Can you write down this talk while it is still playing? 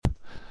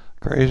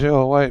Crazy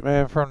Old White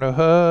Man from the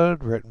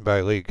Hood, written by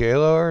Lee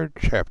Gaylord,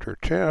 Chapter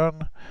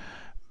 10,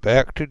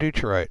 Back to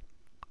Detroit.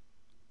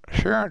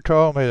 Sharon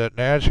told me that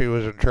Nancy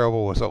was in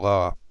trouble with the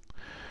law.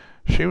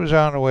 She was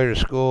on the way to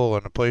school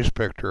when the police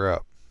picked her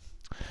up.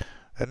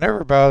 They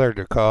never bothered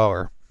to call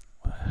her.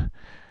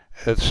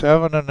 At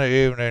 7 in the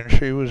evening,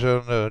 she was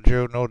in the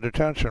juvenile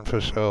detention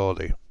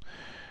facility.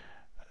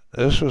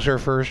 This was her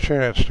first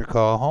chance to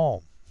call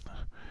home.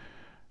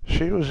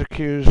 She was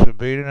accused of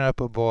beating up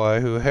a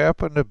boy who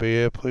happened to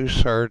be a police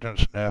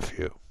sergeant's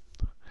nephew.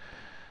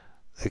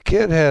 The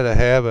kid had a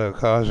habit of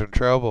causing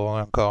trouble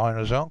and calling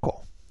his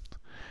uncle.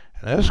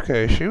 In this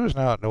case, she was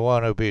not the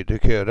one who beat the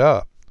kid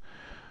up.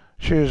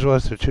 She was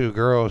with the two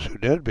girls who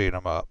did beat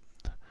him up.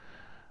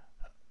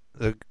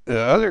 The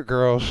other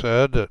girl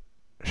said that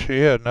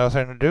she had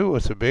nothing to do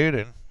with the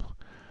beating,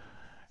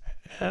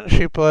 and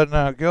she pled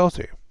not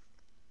guilty.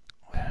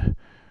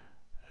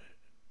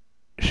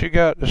 She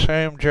got the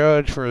same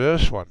judge for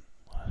this one.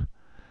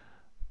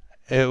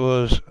 It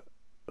was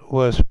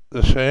with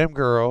the same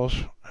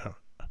girls.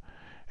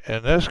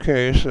 In this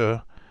case,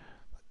 a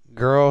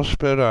girl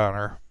spit on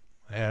her,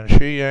 and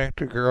she yanked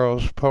the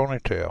girl's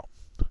ponytail.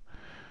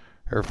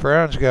 Her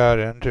friends got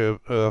into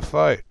a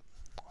fight.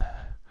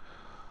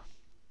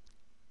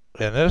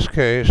 In this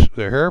case,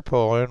 the hair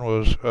pulling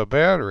was a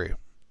battery,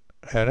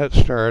 and it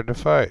started the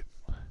fight.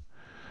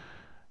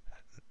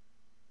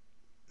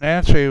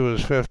 Nancy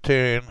was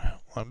 15,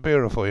 a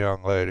beautiful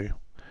young lady.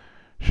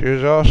 She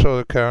was also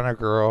the kind of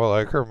girl,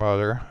 like her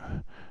mother,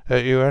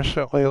 that you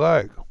instantly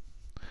like.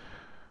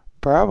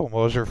 Problem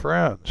was her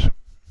friends.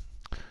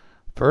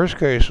 First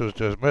case was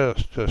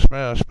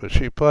dismissed, but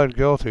she pled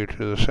guilty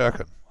to the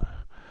second.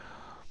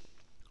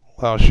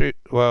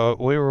 While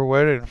we were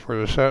waiting for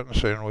the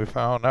sentencing, we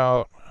found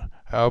out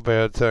how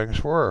bad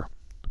things were.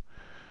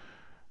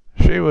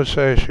 She would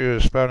say she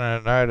was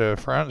spending the night at a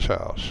friend's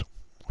house.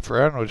 A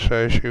friend would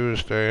say she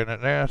was staying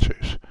at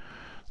Nancy's.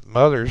 The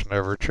mothers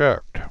never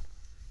checked.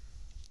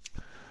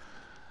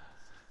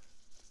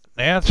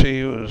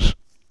 Nancy was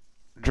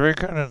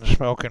drinking and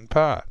smoking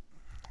pot.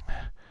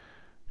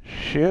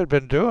 She had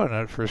been doing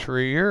it for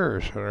 3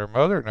 years, and her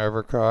mother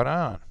never caught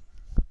on.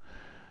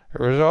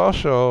 There was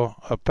also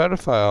a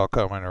pedophile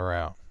coming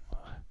around.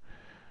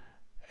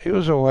 He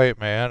was a white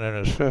man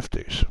in his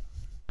 50s,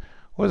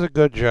 with a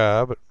good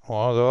job at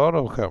one of the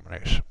auto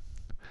companies.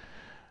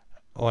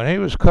 When he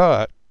was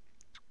caught,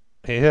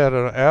 he had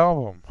an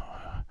album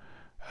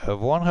of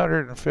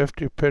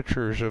 150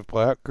 pictures of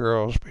black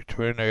girls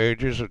between the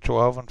ages of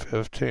 12 and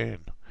 15.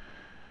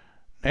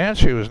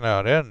 Nancy was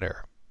not in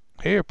there.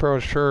 He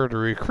approached her to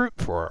recruit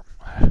for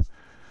him.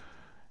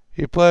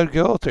 He pled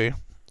guilty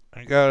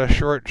and got a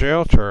short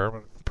jail term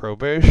and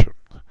probation.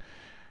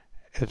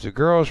 If the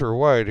girls were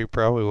white, he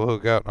probably would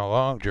have gotten a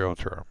long jail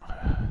term.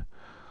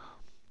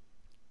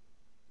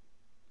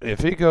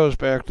 If he goes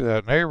back to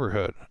that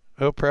neighborhood,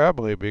 he'll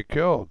probably be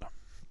killed.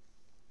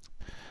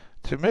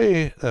 To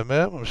me, the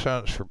minimum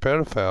sentence for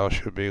pedophiles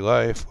should be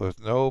life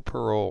with no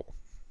parole.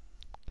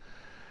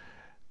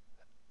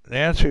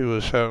 Nancy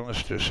was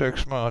sentenced to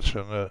 6 months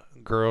in the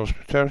girls'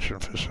 detention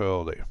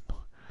facility.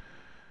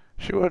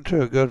 She went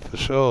to a good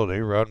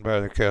facility run by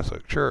the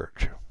Catholic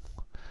Church.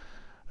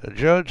 The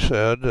judge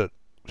said that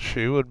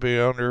she would be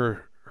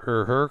under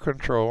her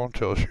control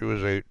until she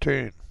was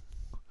 18.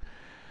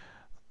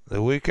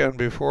 The weekend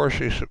before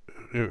she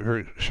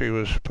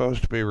was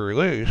supposed to be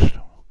released,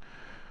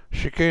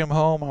 she came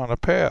home on a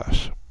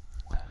pass.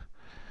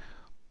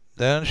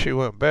 Then she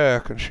went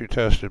back and she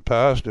tested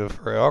positive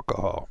for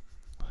alcohol.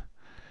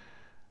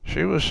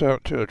 She was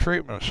sent to a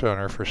treatment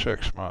center for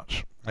 6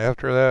 months.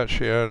 After that,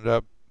 she ended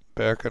up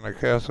back in a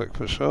Catholic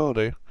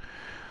facility,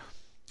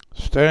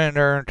 staying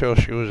there until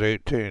she was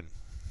 18.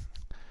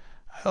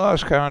 I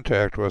lost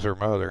contact with her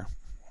mother.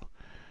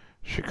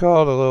 She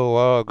called a little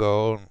while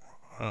ago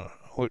and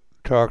we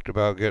talked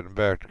about getting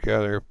back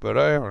together, but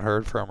I haven't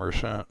heard from her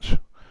since.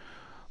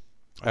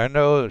 I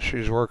know that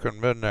she's working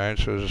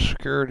midnights as a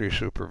security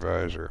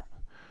supervisor.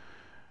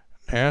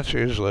 Nancy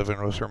is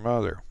living with her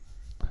mother.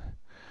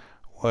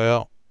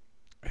 Well,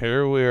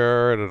 here we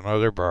are at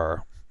another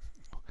bar.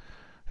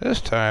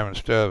 This time,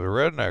 instead of a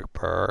redneck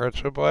bar,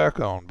 it's a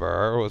black-owned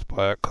bar with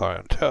black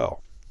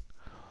clientele.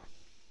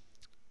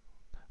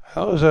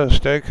 I was at a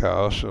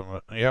steakhouse,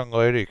 and a young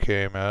lady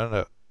came in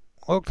that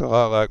looked a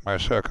lot like my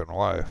second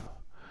wife.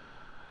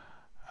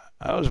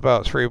 I was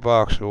about 3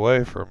 blocks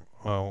away from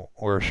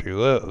where she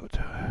lived,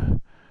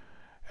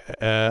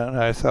 and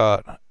I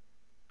thought,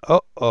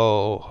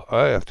 uh-oh,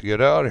 I have to get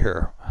out of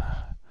here.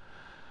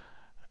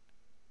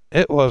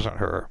 It wasn't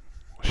her.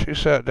 She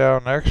sat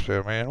down next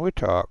to me, and we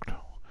talked.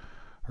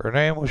 Her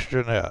name was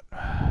Jeanette.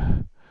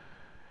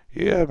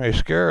 You had me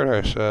scared,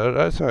 I said.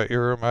 I thought you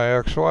were my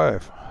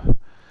ex-wife.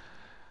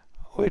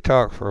 We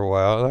talked for a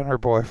while, then her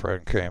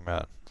boyfriend came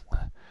in.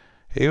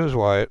 He was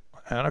white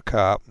and a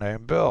cop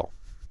named Bill.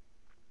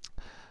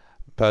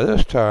 By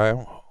this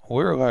time,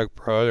 we were like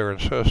brother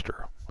and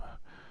sister.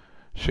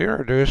 She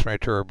introduced me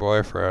to her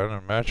boyfriend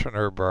and mentioned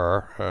her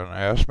bar and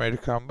asked me to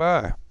come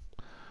by.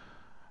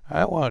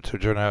 I went to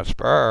Jeanette's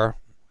bar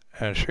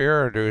and she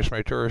introduced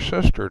me to her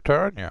sister,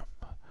 Tanya,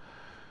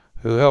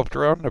 who helped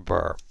run the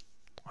bar.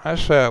 I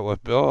sat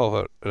with Bill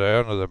at the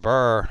end of the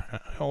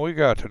bar, and we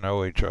got to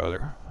know each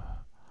other.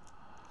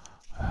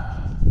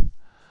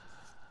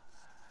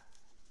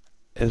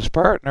 His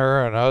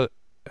partner and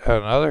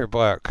other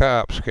black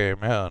cops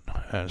came in,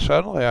 and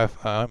suddenly I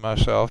found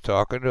myself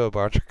talking to a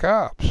bunch of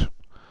cops.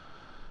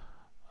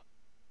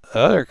 The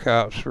other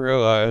cops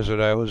realized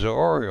that I was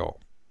Oriole,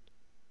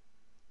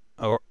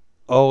 or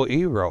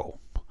O-E-R-O,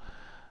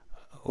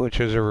 which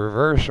is a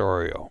reverse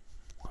Oreo.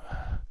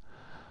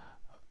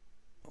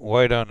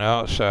 White on the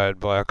outside,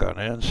 black on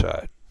the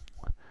inside.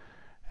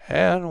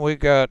 And we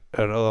got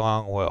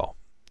along well.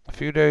 A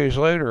few days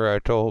later, I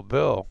told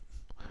Bill,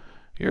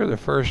 "You're the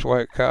first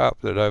white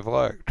cop that I've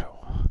liked."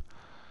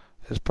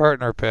 His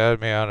partner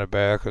patted me on the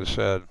back and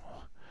said,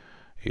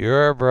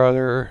 "You're our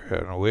brother,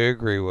 and we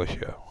agree with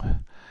you."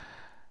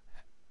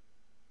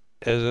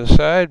 As a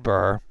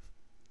sidebar,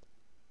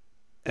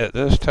 at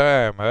this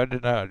time, I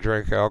did not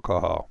drink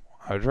alcohol.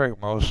 I drank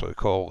mostly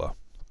cola.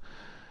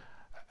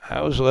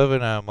 I was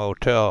living in a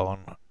motel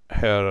and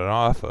had an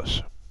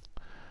office.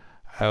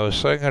 I was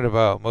thinking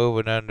about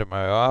moving into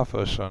my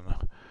office,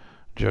 and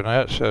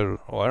Jeanette said,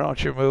 "Why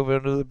don't you move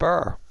into the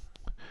bar?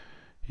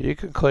 You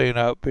can clean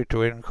up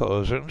between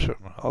closings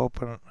and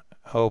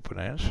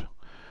openings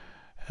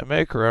and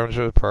make runs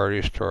of the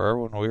party store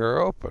when we are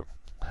open.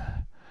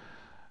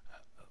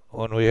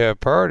 When we have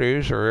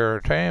parties or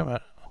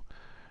entertainment,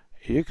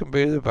 you can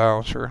be the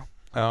bouncer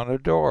on the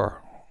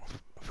door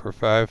for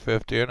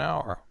 $5.50 an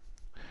hour.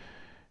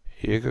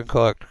 You can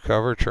collect a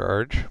cover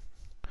charge,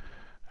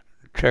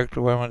 check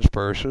the women's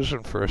purses,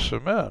 and frisk the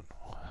men."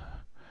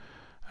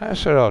 I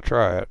said I'll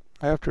try it.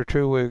 After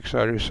 2 weeks,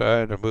 I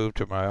decided to move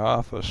to my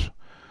office,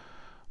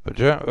 but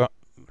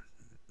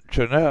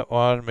Jeanette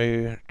wanted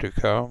me to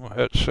come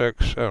at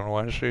 6 on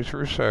Wednesday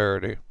through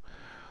Saturday,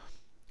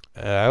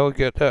 and I would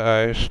get the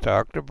ice,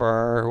 stock the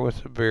bar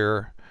with the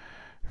beer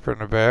from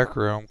the back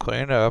room,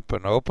 clean up,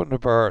 and open the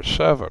bar at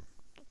 7.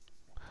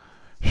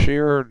 She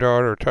or her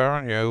daughter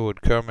Tanya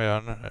would come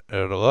in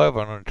at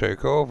 11 and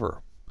take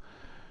over.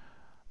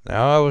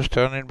 Now I was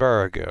tending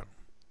bar again.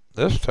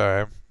 This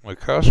time, the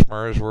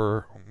customers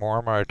were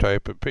more my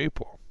type of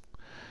people.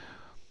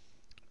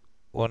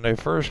 When they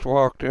first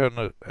walked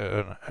in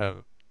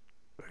and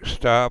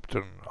stopped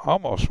and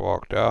almost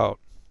walked out,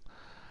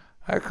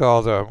 I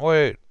called them,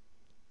 "Wait,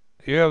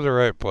 you have the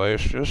right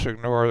place, just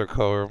ignore the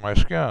color of my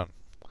skin.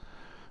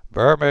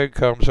 Barmaid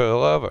comes at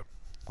 11.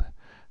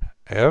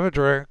 Have a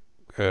drink,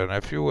 and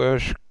if you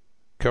wish,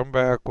 come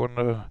back when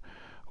the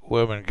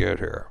women get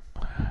here."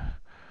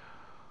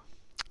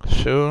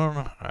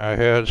 Soon I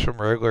had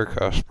some regular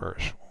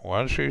customers.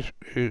 Wednesdays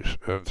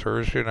and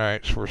Thursday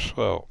nights were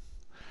slow.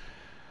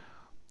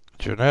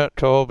 Jeanette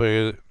told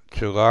me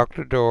to lock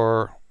the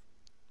door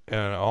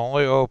and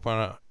only open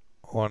it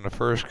when the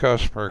first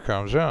customer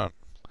comes in.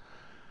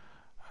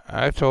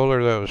 I told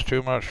her that was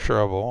too much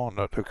trouble and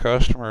that the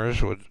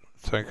customers would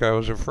think I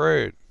was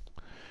afraid.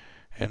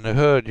 In the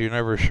hood, you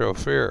never show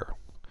fear,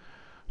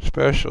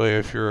 especially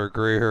if you're a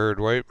gray-haired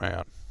white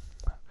man.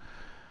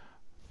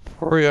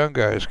 4 young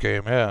guys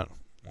came in.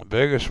 The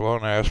biggest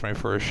one asked me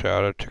for a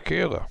shot of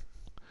tequila.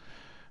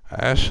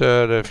 I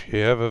said, "If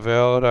you have a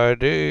valid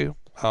ID,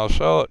 I'll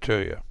sell it to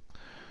you.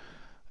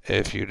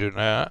 If you do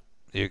not,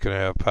 you can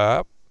have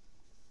pop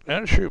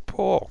and shoot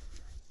pool.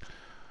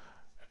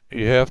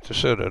 You have to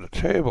sit at a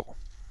table."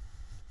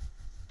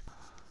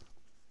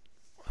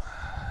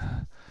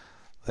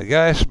 The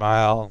guy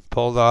smiled,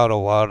 pulled out a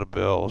wad of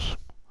bills,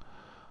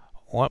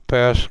 went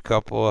past a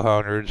couple of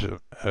hundreds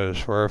as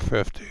far as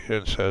 50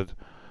 and said,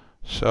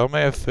 "Sell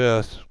me a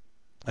fifth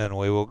and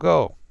we will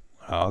go.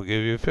 I'll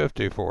give you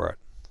 50 for it."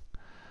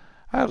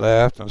 I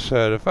laughed and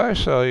said, "If I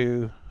sell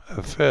you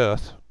a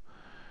fifth,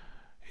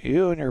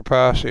 you and your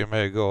posse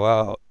may go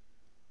out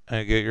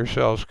and get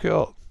yourselves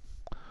killed.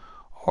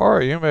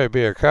 Or you may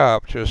be a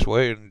cop just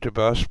waiting to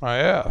bust my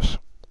ass.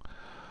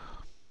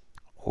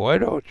 Why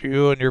don't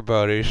you and your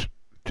buddies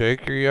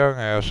take your young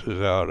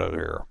asses out of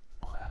here?"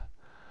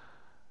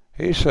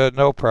 He said,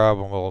 "No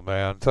problem, old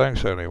man.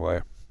 Thanks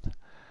anyway.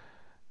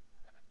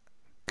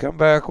 Come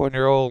back when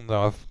you're old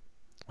enough,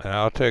 and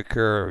I'll take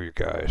care of you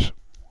guys."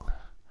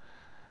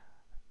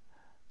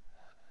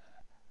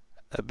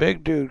 A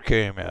big dude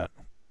came in.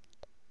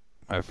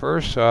 My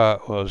first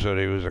thought was that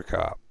he was a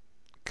cop.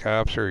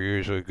 Cops are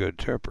usually good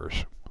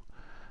tippers.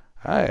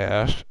 I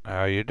asked,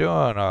 "How you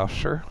doing,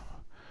 officer?"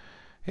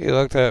 He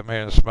looked at me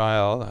and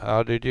smiled.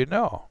 "How did you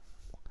know?"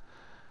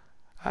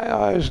 "I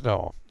always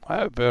know.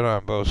 I've been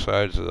on both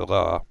sides of the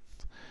law,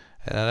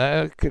 and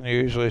I can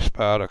usually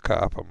spot a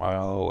cop a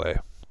mile away."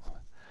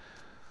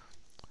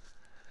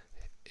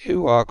 We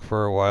talked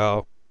for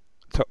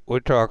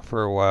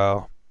a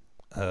while,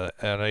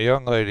 and a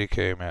young lady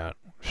came in.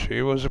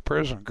 She was a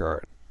prison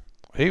guard.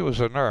 He was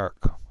a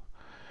narc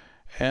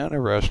and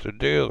arrested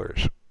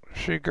dealers.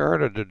 She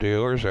guarded the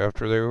dealers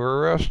after they were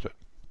arrested.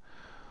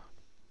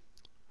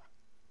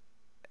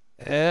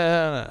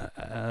 And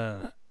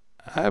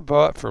I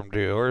bought from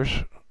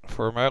dealers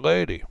for my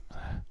lady.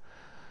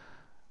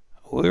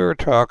 We were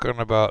talking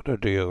about the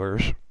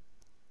dealers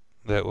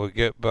that would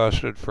get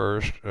busted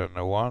first and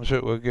the ones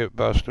that would get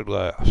busted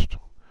last.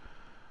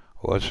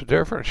 What's the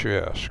difference, you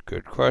ask?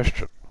 Good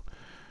question.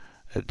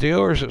 The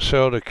dealers that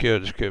sell to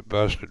kids get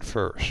busted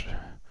first.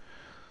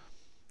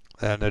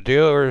 And the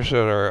dealers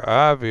that are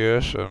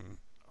obvious and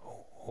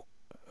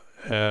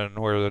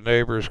where the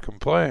neighbors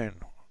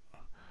complain,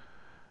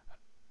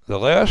 the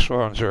last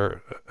ones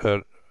are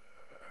that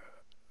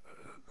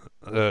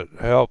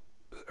help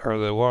are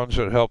the ones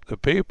that help the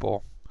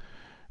people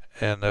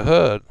in the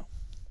hood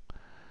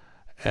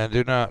and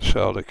do not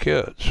sell to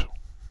kids.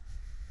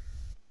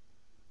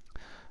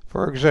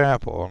 For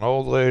example, an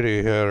old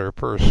lady had her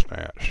purse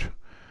snatched.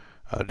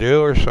 A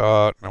dealer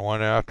saw it and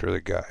went after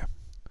the guy.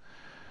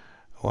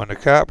 When the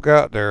cop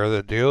got there,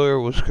 the dealer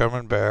was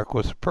coming back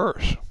with the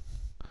purse.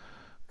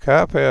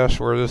 Cop asked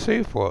where the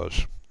thief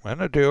was, and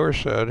the dealer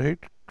said he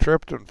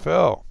tripped and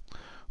fell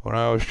when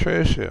I was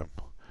chasing him.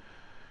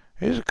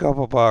 He's a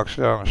couple blocks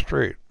down the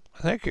street.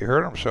 I think he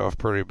hurt himself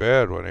pretty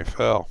bad when he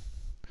fell.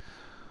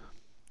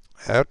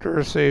 After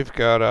the thief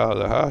got out of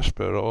the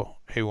hospital,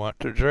 he went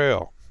to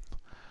jail.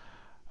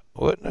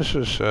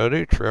 Witnesses said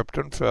he tripped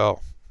and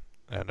fell,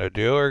 and the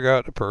dealer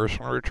got the purse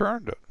and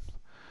returned it.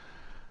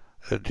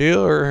 The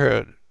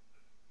dealer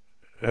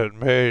had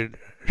made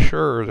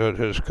sure that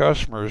his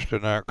customers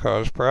did not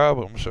cause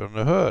problems in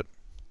the hood.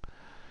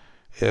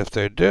 If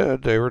they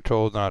did, they were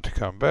told not to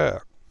come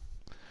back.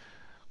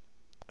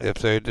 If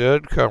they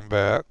did come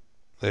back,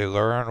 they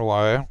learned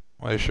why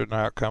they should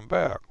not come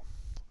back.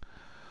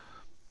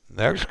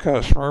 Next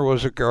customer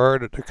was a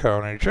guard at the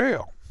county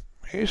jail.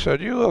 He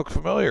said, "You look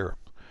familiar.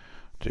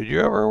 Did you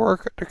ever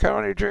work at the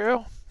county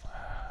jail?"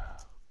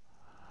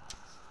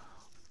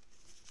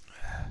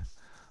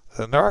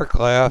 The narc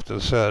laughed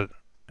and said,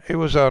 "He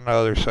was on the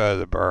other side of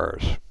the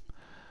bars."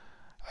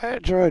 I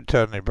enjoyed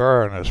tending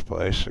bar in this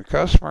place. The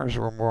customers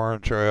were more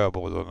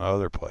enjoyable than the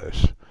other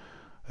place.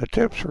 The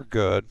tips were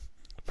good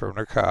from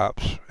the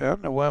cops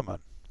and the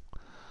women.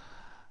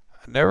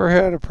 I never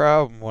had a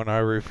problem when I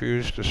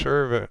refused to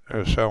serve it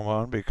as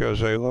someone because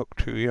they looked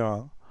too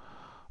young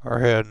or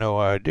had no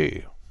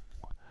ID.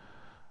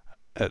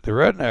 At the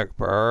Redneck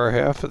Bar,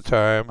 half the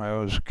time I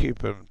was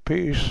keeping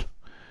peace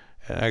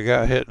and I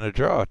got hit in the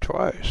jaw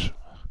twice.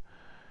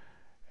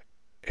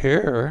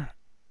 Here,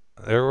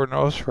 there were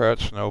no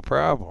threats, no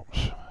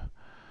problems.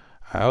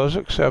 I was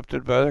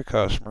accepted by the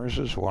customers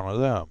as one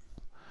of them.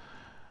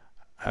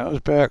 I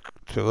was back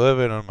to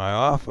living in my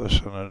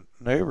office in a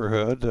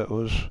neighborhood that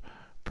was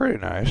pretty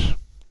nice.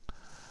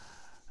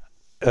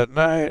 At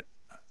night,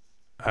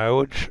 it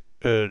would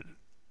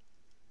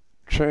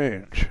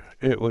change.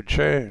 You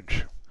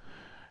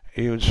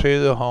would see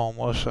the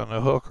homeless and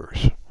the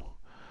hookers.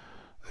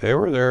 They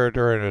were there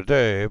during the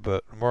day,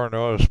 but more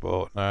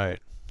noticeable at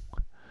night.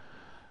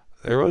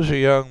 There was a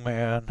young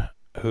man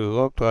who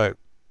looked like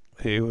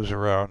he was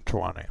around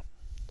 20.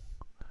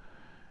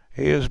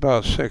 He is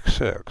about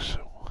 6'6".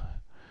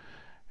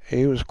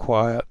 He was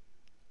quiet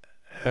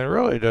and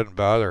really didn't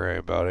bother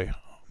anybody,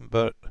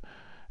 but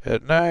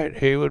at night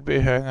he would be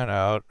hanging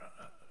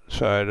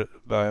outside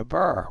by a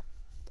bar.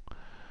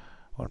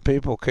 When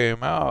people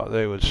came out,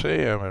 they would see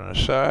him in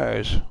his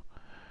size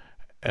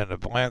and the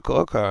blank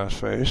look on his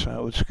face, and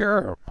it would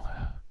scare him.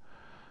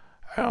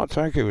 I don't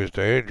think he was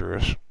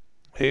dangerous.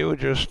 He would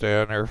just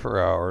stand there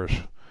for hours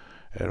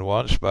in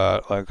one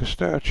spot like a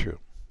statue.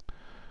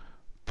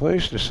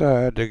 Police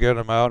decided to get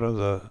him out of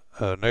the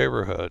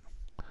neighborhood,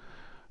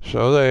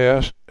 so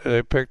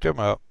they picked him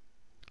up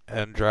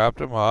and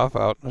dropped him off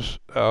out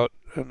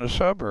in the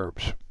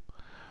suburbs.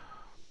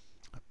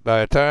 By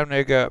the time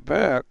they got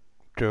back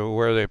to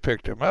where they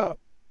picked him up,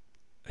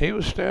 he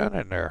was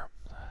standing there.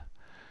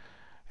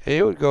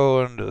 He would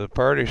go into the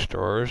party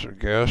stores and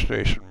gas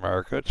station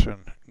markets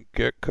and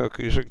get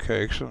cookies and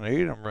cakes and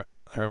eat them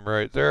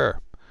right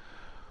there.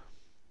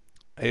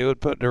 He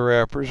would put the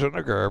wrappers in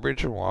the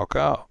garbage and walk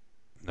out.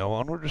 No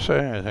one would say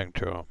anything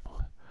to him.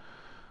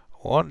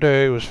 One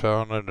day he was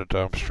found in a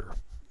dumpster.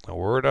 The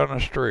word on the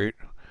street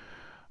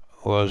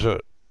was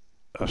that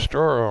a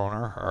store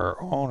owner or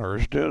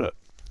owners did it.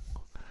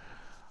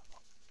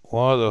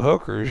 One of the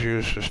hookers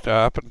used to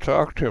stop and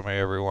talk to me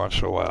every once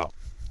in a while.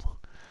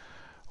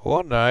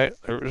 One night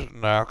there was a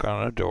knock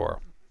on the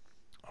door.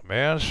 A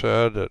man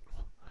said that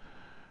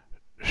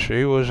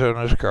she was in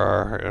his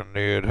car and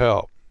needed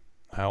help.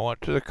 I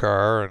went to the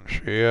car and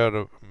she had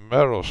a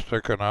metal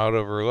sticking out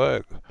of her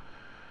leg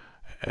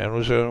and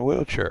was in a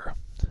wheelchair.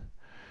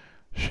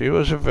 She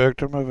was a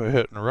victim of a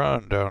hit and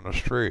run down the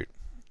street.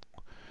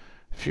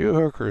 Few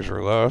hookers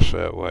were lost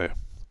that way.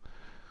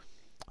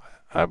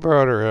 I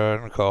brought her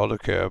in and called a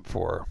cab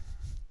for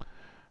her.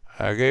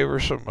 I gave her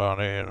some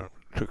money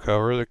to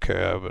cover the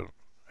cab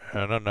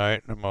and a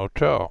night in a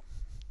motel.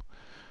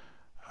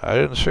 I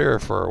didn't see her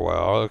for a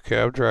while. The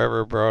cab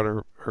driver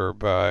brought her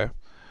by,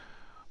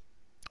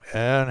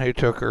 and he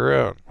took her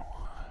in.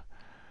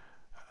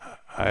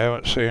 I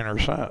haven't seen her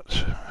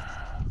since.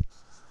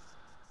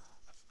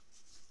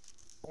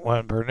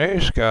 When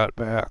Bernice got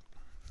back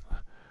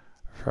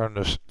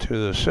to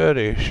the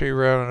city, she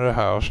rented a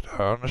house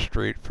down the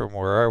street from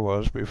where I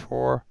was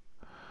before,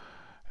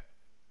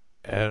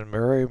 and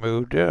Mary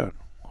moved in.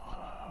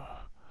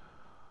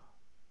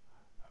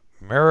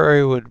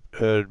 Mary would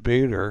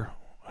beat her,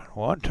 and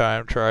one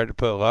time tried to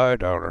put lye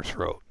down her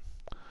throat.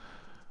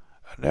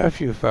 A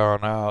nephew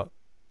found out,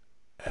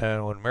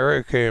 and when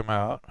Mary came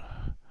out,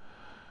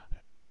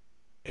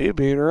 he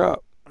beat her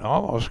up and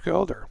almost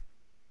killed her.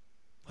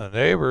 The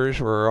neighbors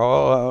were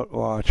all out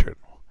watching.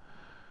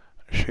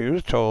 She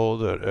was told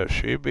that if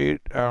she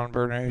beat down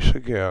Bernice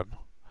again,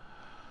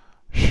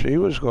 she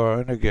was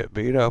going to get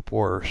beat up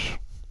worse,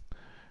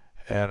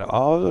 and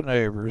all the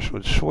neighbors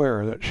would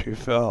swear that she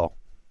fell.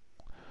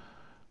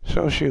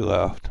 So she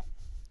left.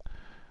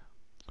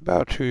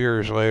 About 2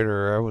 years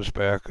later, I was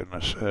back in the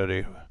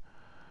city.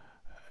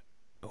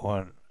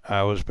 When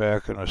I was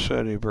back in the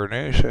city,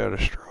 Bernice had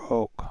a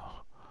stroke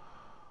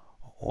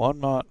 1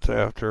 month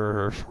after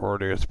her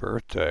 40th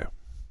birthday.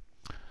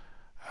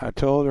 I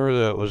told her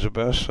that it was the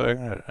best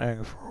thing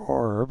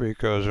for her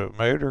because it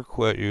made her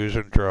quit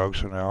using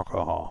drugs and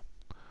alcohol.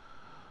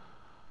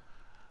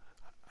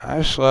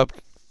 I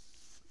slept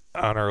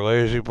on her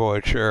lazy boy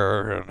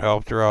chair and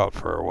helped her out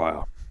for a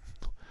while.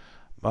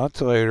 A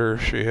month later,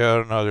 she had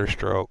another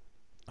stroke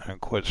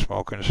and quit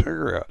smoking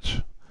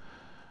cigarettes.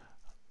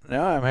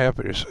 Now I'm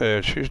happy to say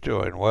that she's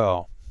doing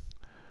well.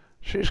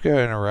 She's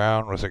getting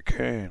around with a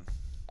cane.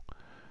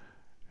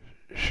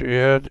 She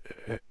has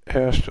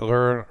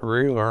to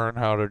relearn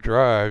how to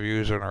drive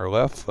using her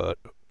left foot.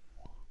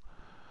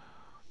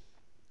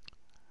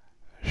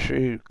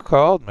 She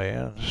called me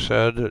and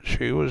said that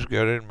she was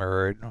getting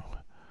married,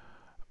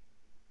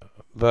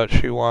 but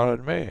she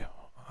wanted me.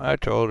 I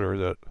told her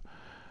that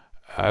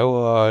I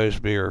will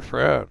always be her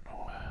friend,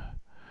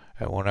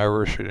 and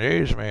whenever she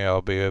needs me,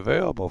 I'll be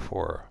available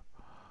for her.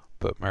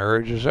 But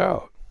marriage is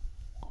out.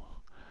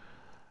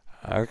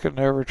 I could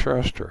never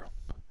trust her.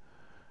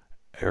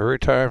 Every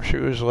time she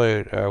was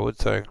late, I would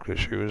think that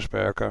she was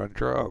back on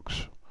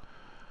drugs.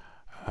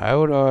 I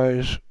would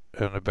always,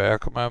 in the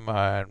back of my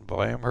mind,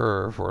 blame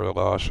her for the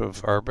loss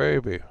of our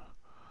baby.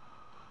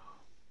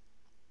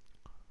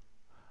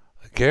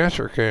 The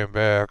cancer came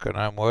back, and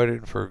I'm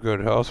waiting for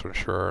good health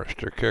insurance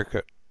to kick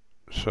it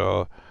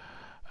so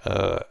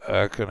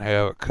I can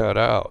have it cut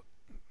out.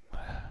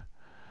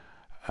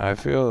 I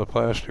feel the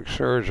plastic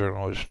surgeon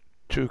was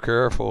too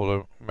careful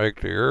to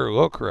make the ear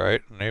look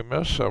right, and he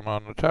missed some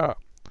on the top.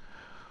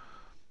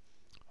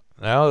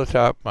 Now the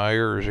top of my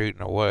ear is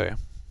eaten away.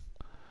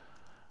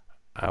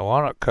 I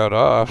want it cut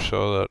off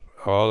so that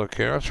all the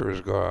cancer is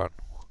gone.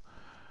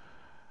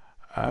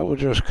 I will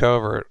just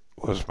cover it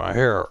with my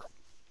hair.